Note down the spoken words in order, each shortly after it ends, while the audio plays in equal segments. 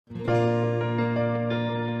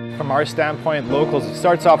From our standpoint, locals, it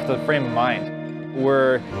starts off with a frame of mind.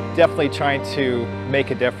 We're definitely trying to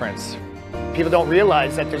make a difference. People don't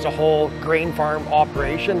realize that there's a whole grain farm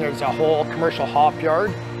operation, there's a whole commercial hop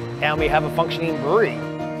yard, and we have a functioning brewery.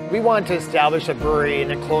 We wanted to establish a brewery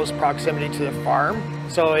in a close proximity to the farm,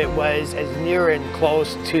 so it was as near and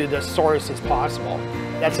close to the source as possible.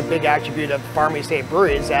 That's a big attribute of Farmery Estate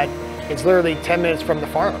Brewery, is that it's literally 10 minutes from the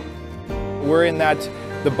farm. We're in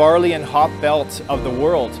the barley and hop belt of the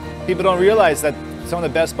world. People don't realize that some of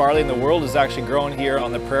the best barley in the world is actually grown here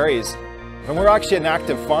on the prairies. And we're actually an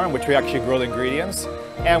active farm, which we actually grow the ingredients,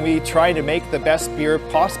 and we try to make the best beer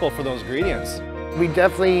possible for those ingredients. We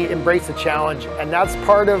definitely embrace the challenge, and that's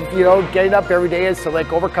part of, getting up every day, is to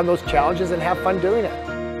overcome those challenges and have fun doing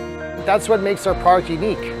it. That's what makes our product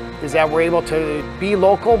unique, is that we're able to be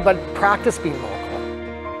local, but practice being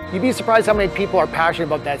local. You'd be surprised how many people are passionate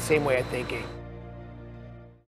about that same way of thinking.